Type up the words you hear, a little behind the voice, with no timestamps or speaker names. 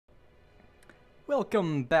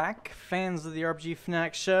Welcome back, fans of the RPG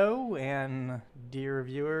Fanatic Show, and dear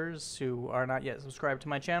viewers who are not yet subscribed to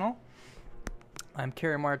my channel. I'm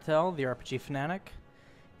Kerry Martell, the RPG Fanatic,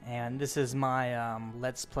 and this is my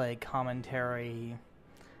Let's Play commentary,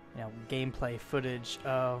 gameplay footage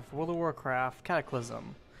of World of Warcraft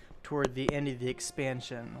Cataclysm toward the end of the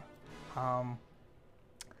expansion.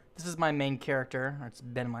 This is my main character, or it's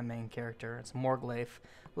been my main character. It's Morglaif,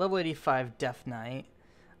 level 85 Death Knight.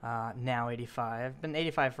 Now 85. Been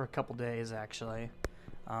 85 for a couple days, actually.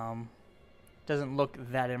 Doesn't look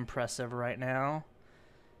that impressive right now.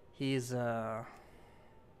 He's got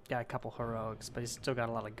a couple heroics, but he's still got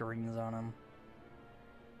a lot of greens on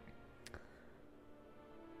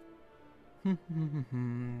him.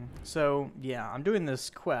 So, yeah, I'm doing this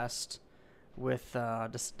quest with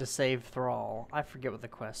to save Thrall. I forget what the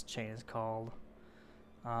quest chain is called.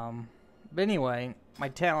 But anyway, my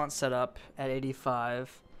talent's set up at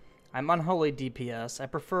 85. I'm Unholy DPS. I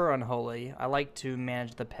prefer Unholy. I like to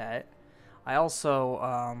manage the pet. I also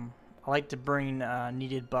I like to bring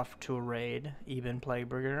needed buff to a raid, Even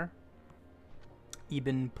Plaguebringer.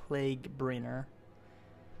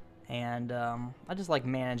 And I just like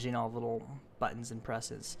managing all the little buttons and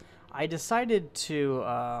presses. I decided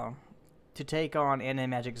to take on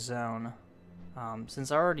Anti-Magic Zone since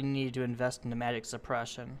I already needed to invest into magic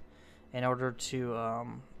suppression in order to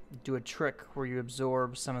do a trick where you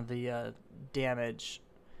absorb some of the damage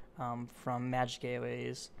from magic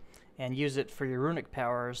AoEs and use it for your runic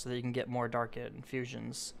powers so that you can get more dark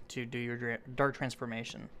infusions to do your dark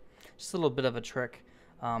transformation. Just a little bit of a trick.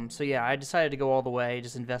 So yeah, I decided to go all the way,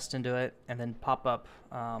 just invest into it, and then pop up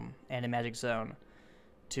Anti-Magic Zone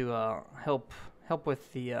to help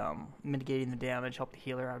with the mitigating the damage, help the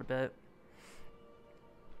healer out a bit.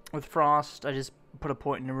 With Frost, I just put a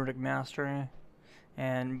point in Runic Mastery,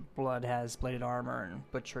 and Blood has Bladed Armor and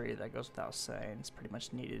Butchery. That goes without saying. It's pretty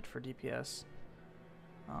much needed for DPS.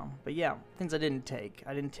 But yeah, things I didn't take.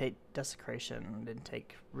 I didn't take Desecration. I didn't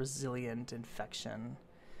take Resilient Infection.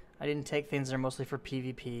 I didn't take things that are mostly for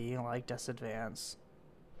PvP, like Death's Advance.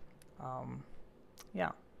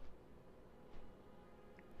 Yeah.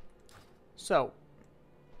 So,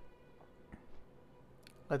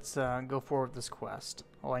 let's go forward with this quest.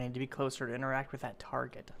 Oh, I need to be closer to interact with that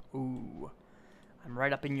target. Ooh. I'm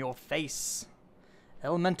right up in your face.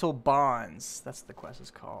 Elemental Bonds. That's what the quest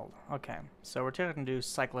is called. Okay, so we're taking to do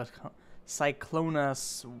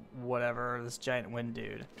Cyclonus, whatever, this giant wind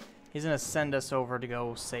dude. He's going to send us over to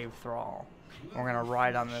go save Thrall. We're going to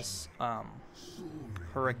ride on this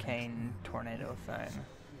hurricane tornado thing.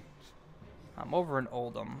 I'm over in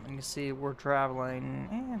Oldham. And you can see we're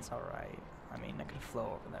traveling. It's alright. I mean, I could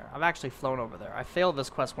flow over there. I've actually flown over there. I failed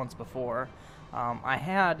this quest once before. I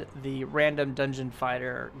had the random dungeon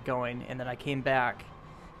fighter going, and then I came back,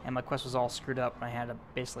 and my quest was all screwed up, and I had to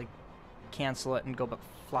basically cancel it and go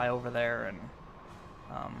fly over there and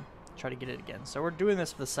try to get it again. So we're doing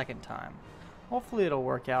this for the second time. Hopefully it'll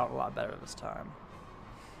work out a lot better this time.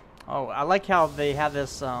 Oh, I like how they have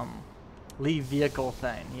this leave vehicle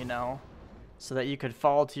thing, you know, so that you could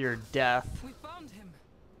fall to your death. We found him.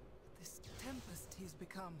 This tempest he's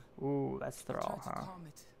become. Ooh, that's Thrall, huh?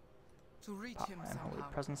 Pop my Unholy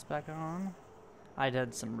Presence back on. I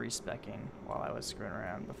did some respecking while I was screwing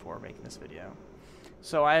around before making this video.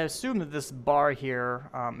 So I assume that this bar here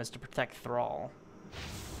is to protect Thrall.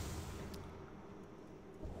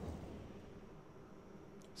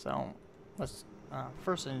 So let's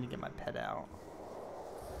first I need to get my pet out.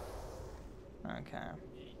 Okay.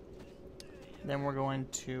 Then we're going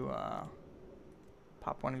to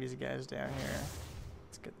pop one of these guys down here.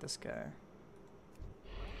 Let's get this guy.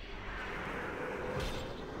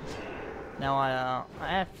 Now I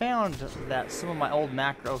have found that some of my old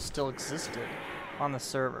macros still existed on the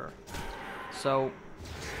server. So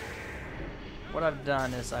what I've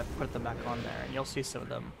done is I've put them back on there, and you'll see some of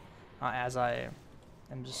them as I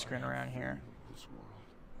am just screwing around here.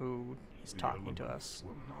 Ooh, he's talking to us.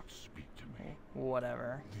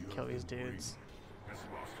 Whatever. Kill these dudes.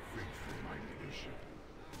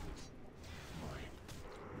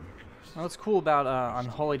 Well, what's cool about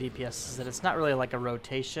Unholy DPS is that it's not really like a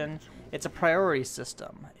rotation. It's a priority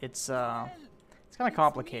system. It's kind of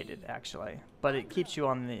complicated actually, but it keeps you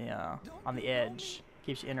on the edge.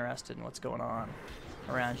 Keeps you interested in what's going on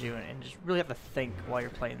around you, and just really have to think while you're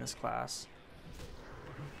playing this class,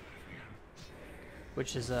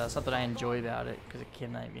 which is something I enjoy about it, because it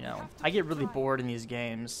can, I get really bored in these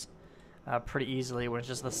games pretty easily when it's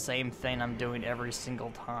just the same thing I'm doing every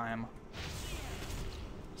single time.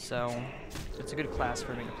 So it's a good class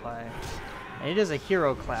for me to play. And it is a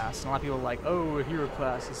hero class, and a lot of people are like, oh, a hero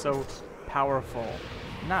class is so powerful.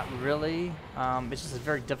 Not really. It's just a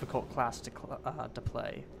very difficult class to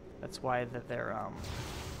play. That's why that they're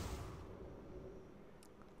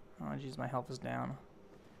oh jeez, my health is down.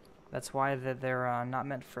 That's why that they're not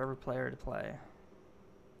meant for every player to play.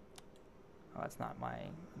 Oh, that's not my.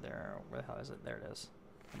 There. Where the hell is it? There it is.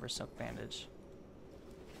 Number soak bandage.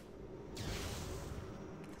 Get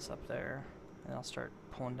this up there, and I'll start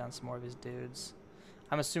pulling down some more of these dudes.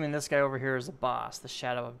 I'm assuming this guy over here is the boss, the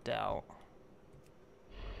Shadow of Doubt.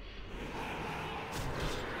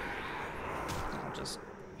 I'll just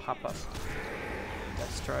pop up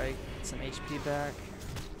Death Strike, get some HP back.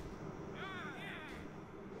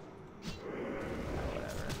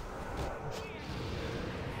 Whatever.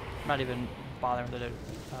 I'm not even bothering to do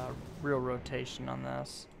real rotation on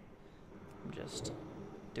this. I'm just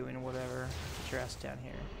doing whatever. Get your ass down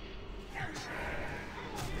here.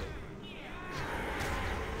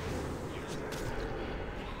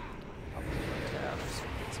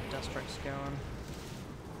 Get some Death Strikes going.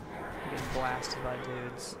 I'm getting blasted by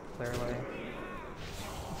dudes, clearly.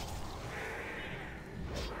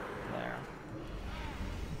 There.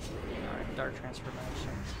 Alright, Dark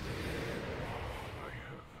Transformation. I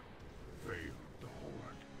have failed the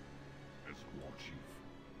Horde as war chief.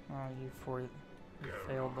 Oh, you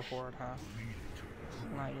failed the Horde, huh?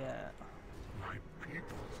 Not yet. My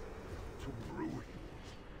people to ruin.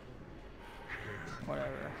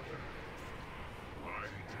 Whatever. Why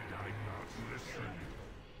did I not listen?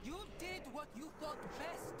 You did what you thought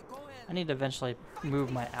best, Goel. I need to eventually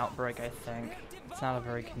move my outbreak, I think. It's not a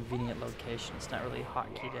very convenient location. It's not really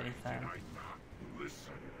hotkeyed to anything. Did I not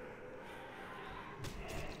listen?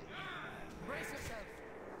 Brace yourself.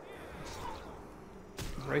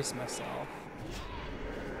 Brace myself.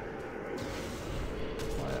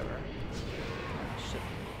 Whatever. Oh, shit.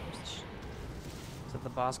 Is that the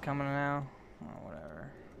boss coming now? Oh,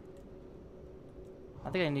 whatever. I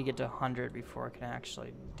think I need to get to 100 before I can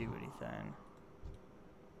actually do anything.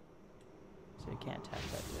 So you can't attack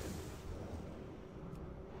that dude.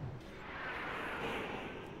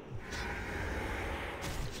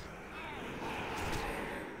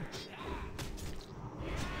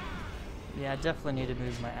 Yeah, I definitely need to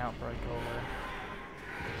move my outbreak over.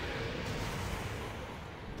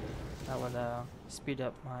 That would speed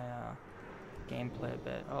up my gameplay a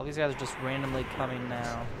bit. Oh, these guys are just randomly coming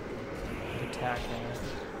now to attack me.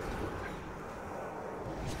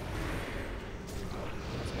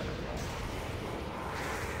 That's wonderful.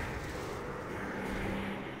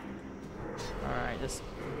 Alright, this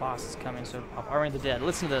boss is coming, so pop Armory of the Dead.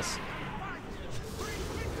 Listen to this.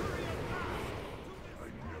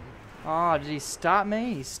 Oh, did he stop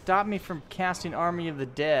me? He stopped me from casting Army of the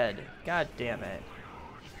Dead. God damn it.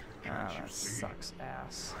 Oh, that sucks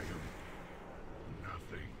ass.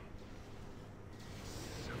 Nothing.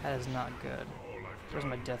 That is not good. Where's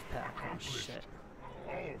my death pack? Oh shit.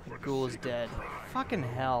 The ghoul is dead. Fucking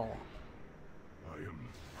hell.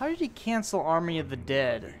 How did he cancel Army of the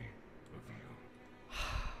Dead?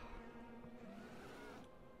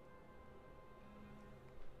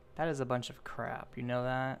 That is a bunch of crap, you know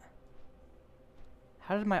that?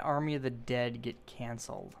 How did my Army of the Dead get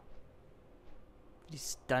cancelled? Did he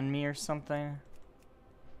stun me or something?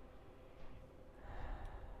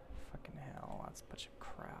 Fucking hell, that's a bunch of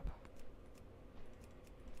crap.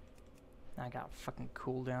 I got a fucking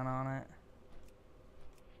cooldown on it.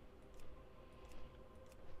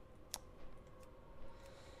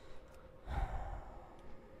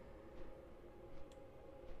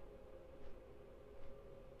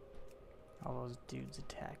 All those dudes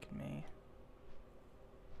attacking me.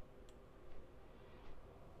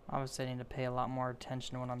 Obviously I need to pay a lot more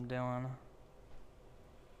attention to what I'm doing.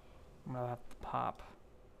 I'm gonna have to pop.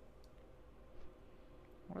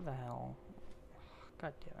 Where the hell?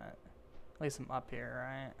 God damn it. At least I'm up here,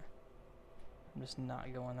 right? I'm just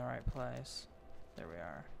not going the right place. There we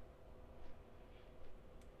are.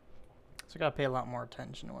 So I gotta pay a lot more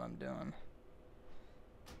attention to what I'm doing.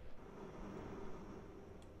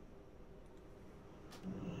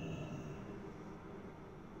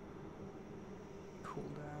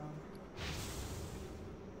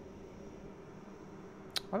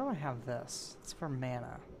 Why do I have this? It's for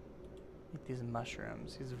mana. Eat these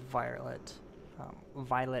mushrooms. These violet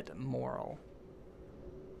moral.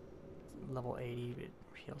 Level 80, but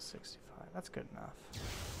heal 65. That's good enough.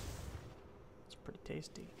 It's pretty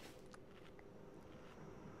tasty.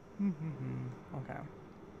 Okay.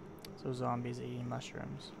 So zombies eating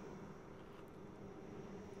mushrooms.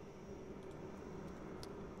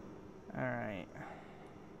 Alright.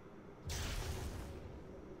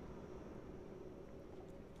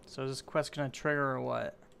 So is this quest gonna trigger or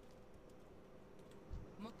what?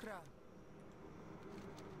 Mukra.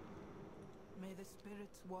 the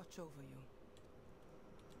spirits watch over you.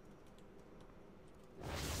 Are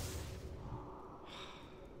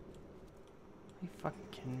you fucking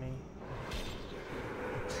kidding me?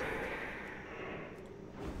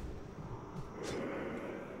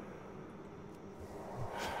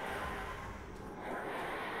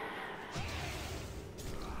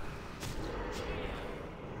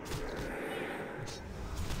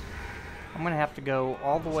 I'm gonna have to go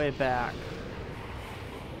all the way back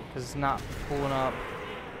because it's not pulling up.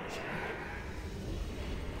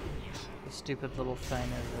 The stupid little thing,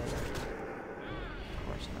 is it? Of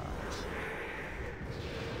course not.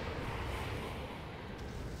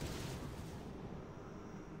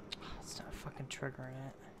 It's not fucking triggering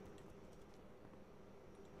it.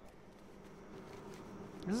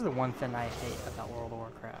 This is the one thing I hate about World of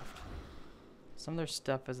Warcraft. Some of their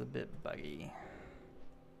stuff is a bit buggy.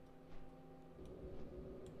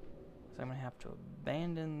 So I'm gonna have to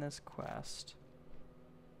abandon this quest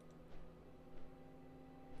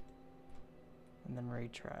and then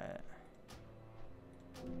retry it.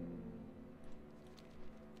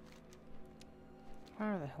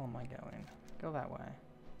 Where the hell am I going? Go that way.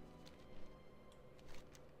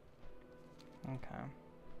 Okay.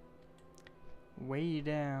 Way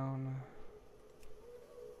down.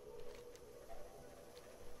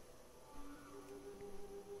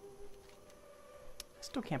 I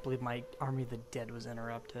still can't believe my Army of the Dead was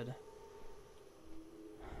interrupted.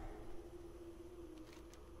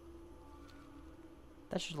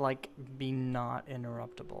 That should, like, be not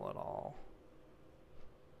interruptible at all.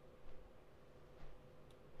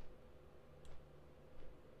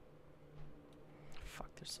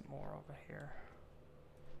 Fuck, there's some more over here.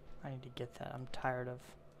 I need to get that. I'm tired of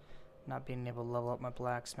not being able to level up my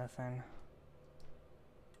blacksmithing.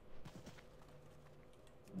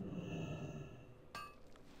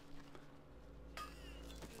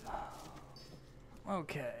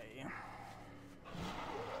 Okay.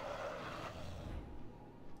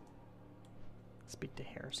 Speak to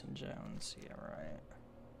Harrison Jones. Yeah, right.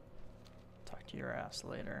 Talk to your ass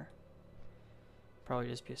later. Probably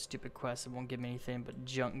just be a stupid quest that won't give me anything but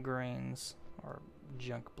junk grains or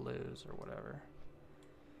junk blues or whatever.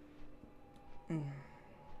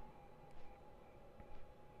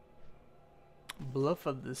 Bluff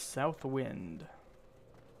of the South Wind.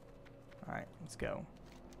 Alright, let's go.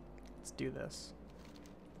 Let's do this.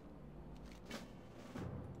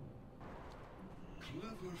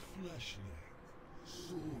 Clever fleshling,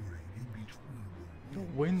 soaring in between The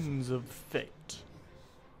winds of fate.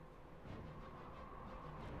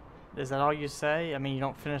 Is that all you say? I mean, you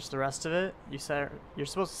don't finish the rest of it? You say you're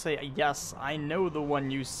supposed to say, yes, I know the one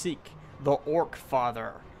you seek, the Orc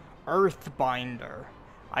Father, Earthbinder.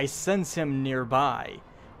 I sense him nearby,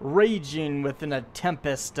 raging within a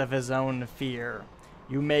tempest of his own fear.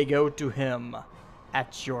 You may go to him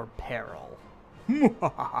at your peril.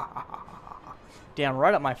 Damn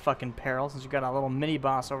right at my fucking peril, since you got a little mini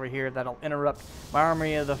boss over here that'll interrupt my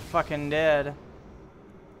Army of the fucking Dead.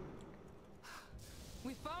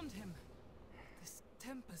 We found him. This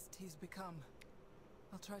tempest he's become.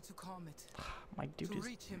 I'll try to calm it. My dude to is...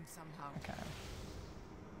 reach him somehow. Okay.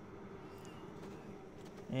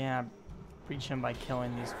 Yeah, reach him by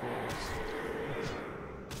killing these fools.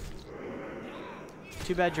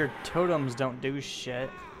 Too bad your totems don't do shit.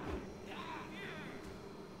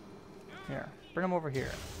 Here, bring them over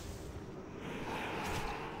here.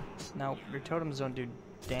 No, your totems don't do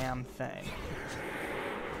damn thing.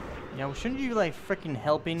 You know, shouldn't you like freaking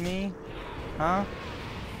helping me? Huh? I have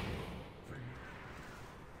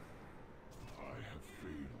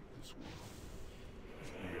failed this world.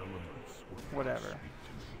 The elements will Whatever. speak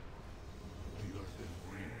to me. The earth and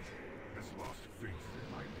breeze has lost faith in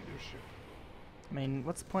my leadership. I mean,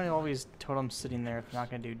 what's the point of all these totems sitting there if they're not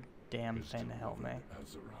gonna do damn thing to help me?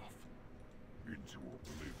 Azeroth into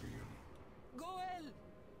oblivion. Goel!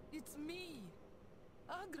 It's me!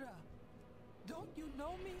 Agra! Don't you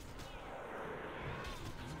know me?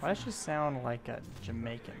 Why does she sound like a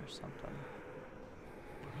Jamaican or something?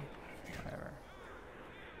 Whatever.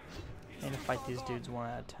 Need to fight these dudes one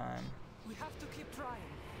at a time. We have to keep trying.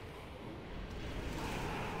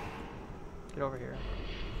 Get over here.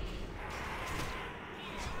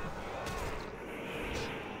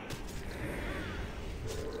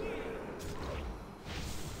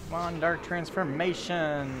 Come on, Dark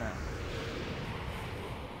Transformation!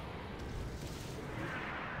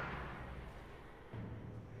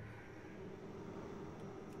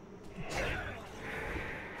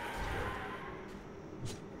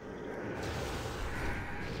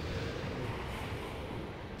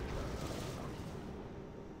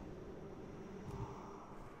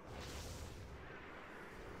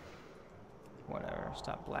 Or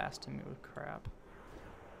stop blasting me with crap.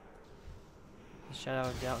 The Shadow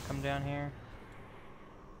of Doubt come down here.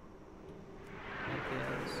 Like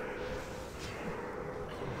this.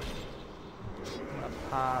 I'm gonna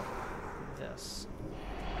pop this.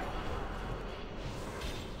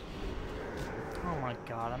 Oh my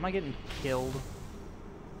god, am I getting killed?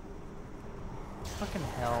 Fucking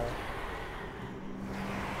hell.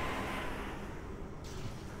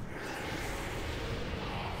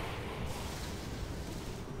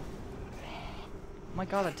 Oh my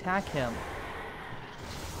god, attack him.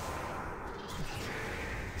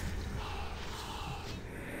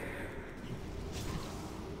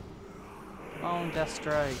 Come on, Death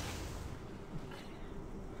Strike.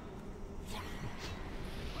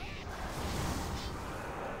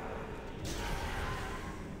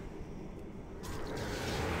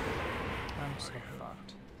 I'm so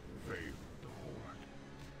fucked. Favor the Horde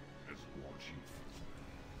as war chief.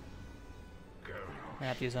 I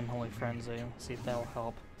have to use Unholy Frenzy. See if that'll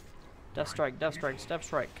help. Death Strike, Death Strike, Step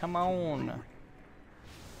Strike. Come on. Cairn,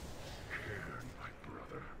 my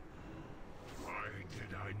brother. Why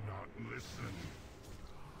did I not listen?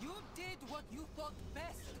 You did what you thought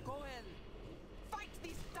best, Goel. Fight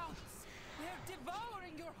these doubts. They're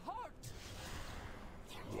devouring your heart.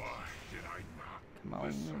 Why did I not Come on.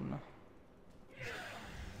 listen?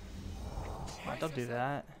 Oh, don't do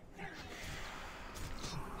that. Not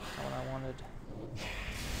what I wanted.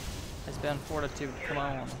 I spend fortitude. Come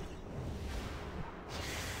on.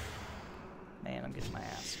 Man, I'm getting my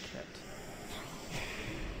ass kicked.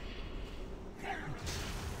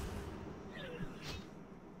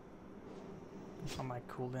 All my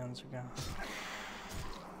cooldowns are gone.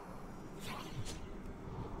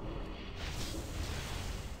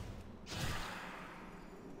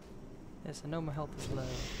 Yes, I know my health is low.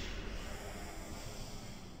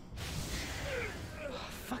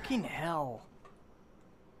 Fucking hell.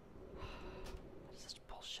 Such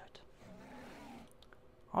bullshit.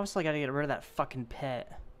 Obviously, I gotta get rid of that fucking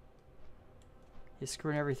pet. He's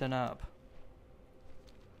screwing everything up.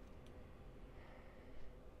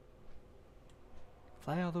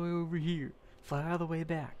 Fly all the way over here. Fly all the way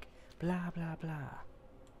back. Blah, blah, blah.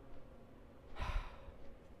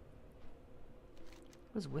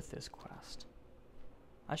 What is with this quest?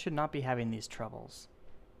 I should not be having these troubles.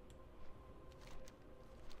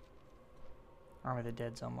 Army of the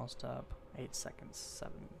Dead's almost up. 8 seconds.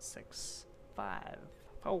 7, 6, 5,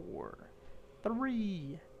 4,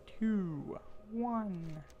 3, 2,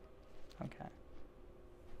 1. Okay.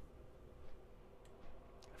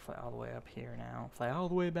 Fly all the way up here now. Fly all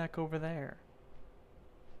the way back over there.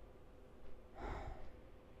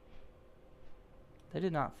 They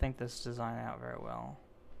did not think this design out very well.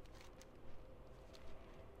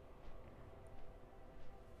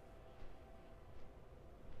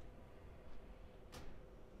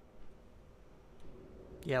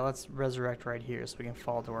 Yeah, let's resurrect right here so we can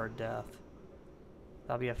fall to our death.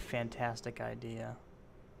 That'll be a fantastic idea.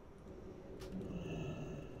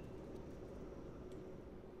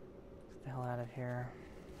 Get the hell out of here.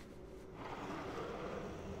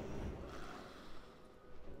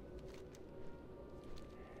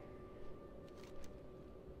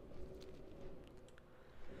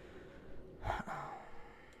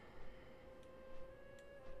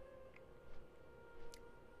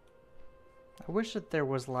 I wish that there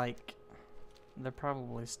was like, there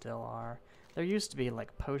probably still are. There used to be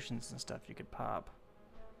like potions and stuff you could pop.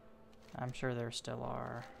 I'm sure there still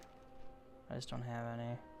are. I just don't have any.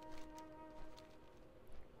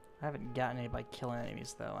 I haven't gotten any by killing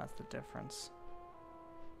enemies though, that's the difference.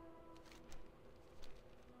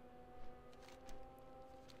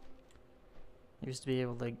 Used to be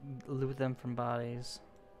able to loot them from bodies.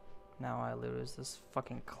 Now I lose this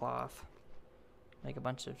fucking cloth. Make a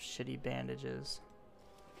bunch of shitty bandages.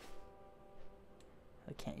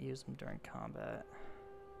 I can't use them during combat.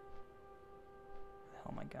 Where the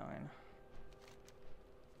hell am I going?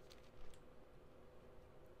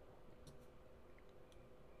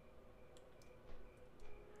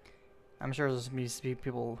 I'm sure there's going to be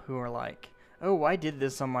people who are like, oh, I did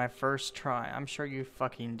this on my first try. I'm sure you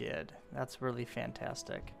fucking did. That's really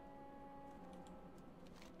fantastic.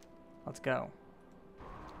 Let's go.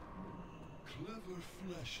 Clever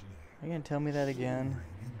fleshling. Are you gonna tell me that again?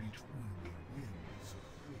 In between the winds of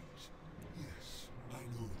fate. Yes, I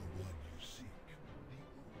know the one you seek.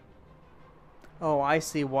 Oh, I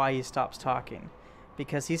see why he stops talking.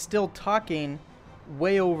 Because he's still talking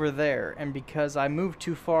way over there, and because I moved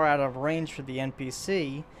too far out of range for the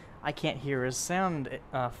NPC, I can't hear his sound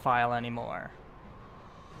file anymore.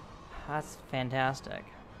 That's fantastic.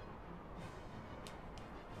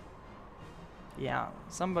 Yeah,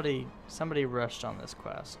 somebody rushed on this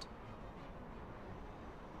quest.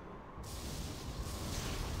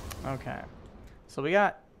 Okay. So we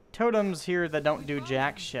got totems here that don't do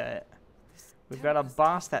jack shit. We've got a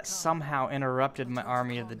boss that somehow interrupted my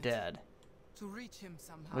army of the dead. To reach him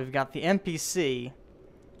somehow. We've got the NPC,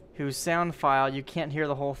 whose sound file you can't hear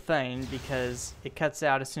the whole thing because it cuts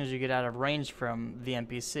out as soon as you get out of range from the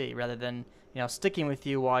NPC, rather than, you know, sticking with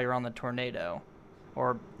you while you're on the tornado,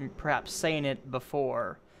 or perhaps saying it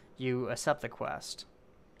before you accept the quest.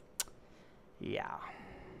 Yeah.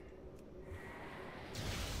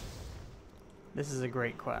 This is a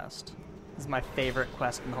great quest. This is my favorite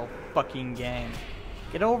quest in the whole fucking game.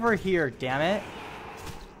 Get over here, damn it.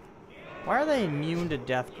 Why are they immune to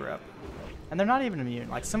death grip? And they're not even immune.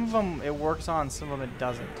 Like, some of them it works on, some of them it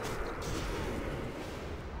doesn't.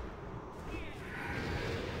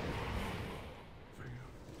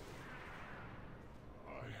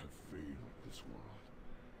 I have failed this world.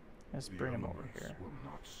 Let's bring him over here. Will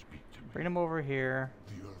not speak to me. Bring him over here.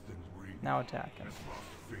 The earthen ring Now attack him. has lost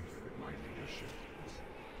faith in my leadership.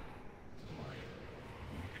 My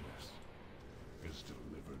weakness is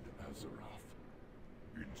delivered Azeroth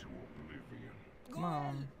into oblivion. Come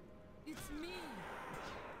on. It's me,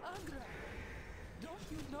 Agra.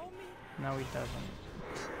 Don't you know me? No, he doesn't.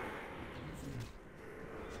 Oblivion.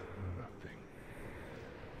 Nothing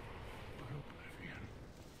but oblivion.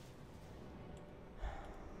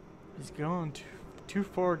 He's gone too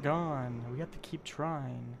far gone. We have to keep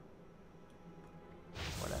trying.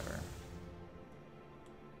 Whatever.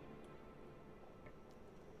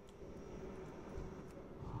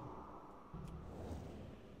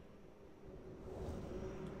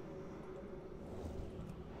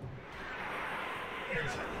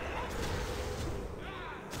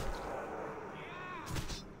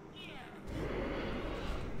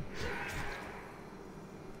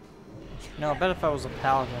 No, I bet if I was a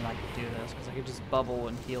paladin I could do this, because I could just bubble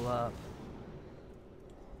and heal up.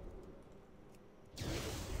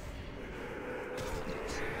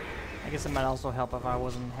 I guess it might also help if I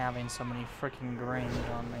wasn't having so many freaking grains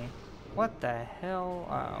on me. What the hell?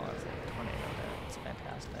 Oh, that's a tornado there. That's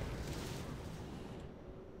fantastic.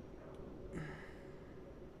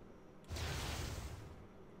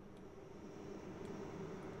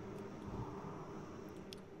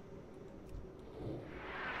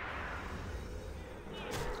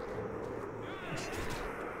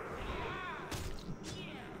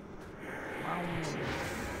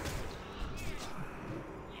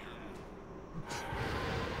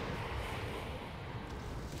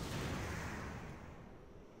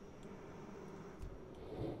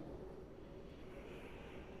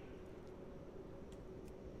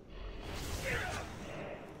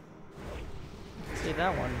 See,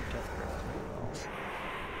 that one just broke pretty well.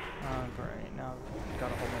 Oh, great. Now I've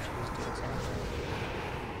got a whole bunch of these dudes on.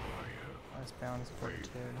 Let's balance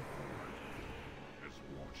fortitude. As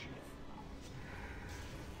war chief.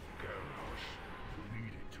 Garrosh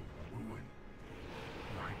leaded to ruin.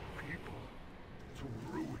 My people to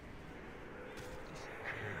ruin.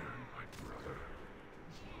 Hair, my brother.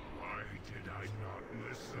 Why did I not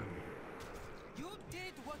listen? You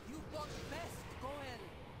did what you thought best, Goel.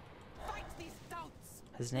 Fight these doubts.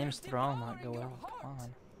 His name's They're Thrall, not devouring your Goel. Come heart.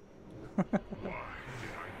 on. Why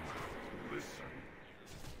did I not listen?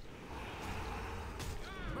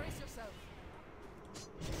 Brace yourself.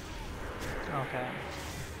 Okay.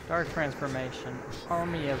 Dark Transformation.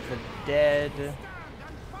 Army of the Dead. Stand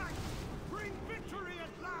and fight! Bring victory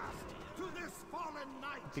at last to this fallen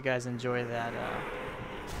knight! Hope you guys enjoy that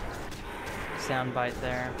soundbite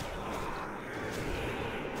there.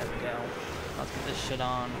 There we go. Let's get this shit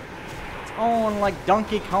on. It's on like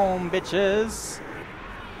Donkey Kong, bitches!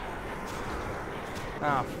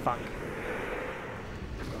 Ah, fuck.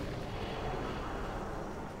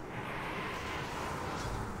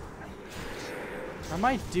 Are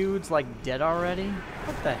my dudes like dead already?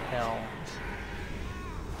 What the hell?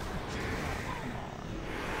 Come on.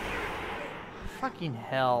 Fucking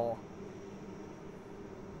hell.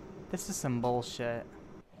 This is some bullshit.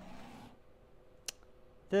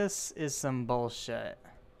 This is some bullshit.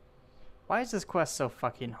 Why is this quest so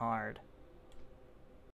fucking hard?